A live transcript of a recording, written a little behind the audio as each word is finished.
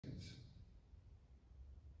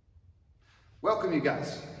Welcome, you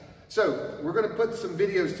guys. So we're going to put some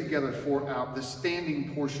videos together for the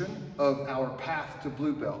standing portion of our path to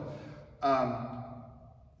blue belt.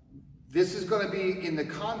 This is going to be in the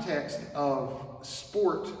context of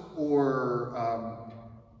sport or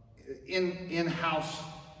in-house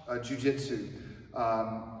jiu-jitsu.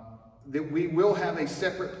 That we will have a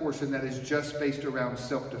separate portion that is just based around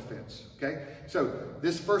self-defense, okay? So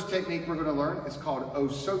this first technique we're going to learn is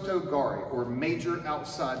called Soto Gari, or major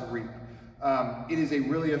outside reap. It is a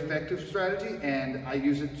really effective strategy, and I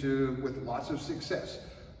use it with lots of success.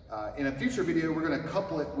 In a future video, we're going to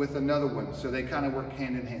couple it with another one, so they kind of work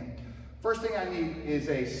hand in hand. First thing I need is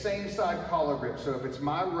a same side collar grip. So if it's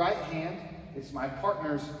my right hand, it's my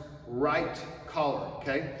partner's right collar,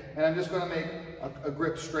 okay? And I'm just going to make a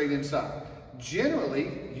grip straight inside.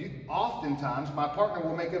 Generally, oftentimes, my partner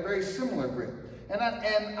will make a very similar grip. And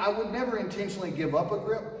I would never intentionally give up a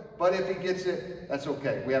grip, but if he gets it, that's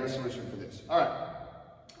okay. We have a solution for this. All right,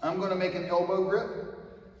 I'm going to make an elbow grip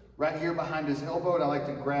right here behind his elbow, and I like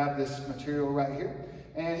to grab this material right here.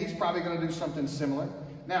 And he's probably going to do something similar.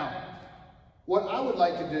 Now, what I would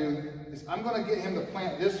like to do is I'm going to get him to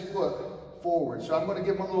plant this foot forward. So I'm going to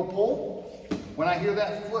give him a little pull. When I hear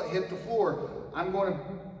that foot hit the floor, I'm going to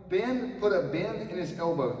put a bend in his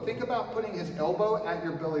elbow. Think about putting his elbow at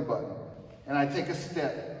your belly button. And I take a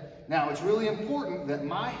step. Now, it's really important that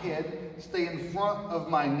my head stay in front of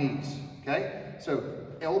my knees, okay? So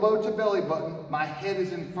elbow to belly button, my head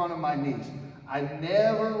is in front of my knees. I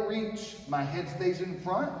never reach, my head stays in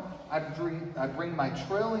front. I bring my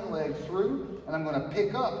trailing leg through, and I'm going to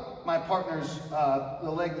pick up my partner's, the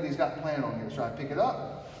leg that he's got planted on here. So I pick it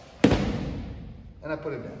up, and I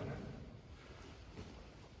put it down.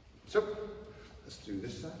 So let's do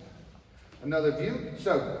this side. Another view.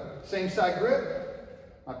 So same side grip.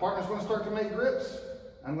 My partner's going to start to make grips.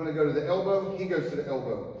 I'm going to go to the elbow. He goes to the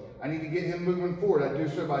elbow. I need to get him moving forward. I do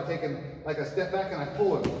so by taking like a step back and I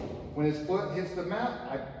pull him. When his foot hits the mat,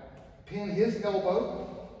 I pin his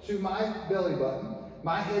elbow to my belly button.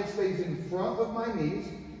 My head stays in front of my knees.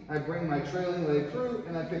 I bring my trailing leg through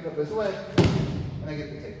and I pick up his leg and I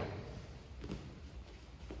get the tape.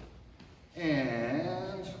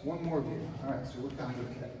 And one more view. All right, so we're kind of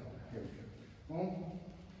okay. Here we go. Boom.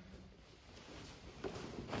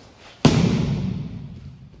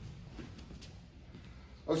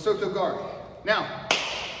 Soto Gari. Now,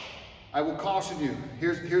 I will caution you.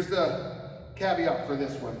 Here's the caveat for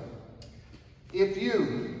this one. If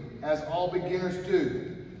you, as all beginners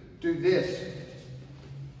do this,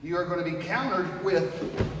 you are going to be countered with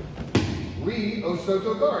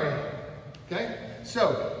Soto Gari. Okay?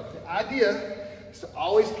 So, the idea is to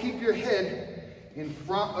always keep your head in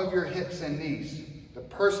front of your hips and knees. The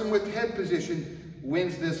person with head position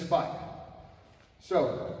wins this fight.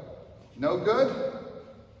 So, no good?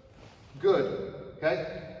 Good.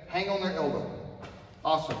 Okay? Hang on their elbow.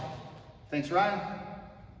 Awesome. Thanks, Ryan.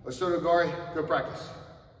 Soto Gari, go practice.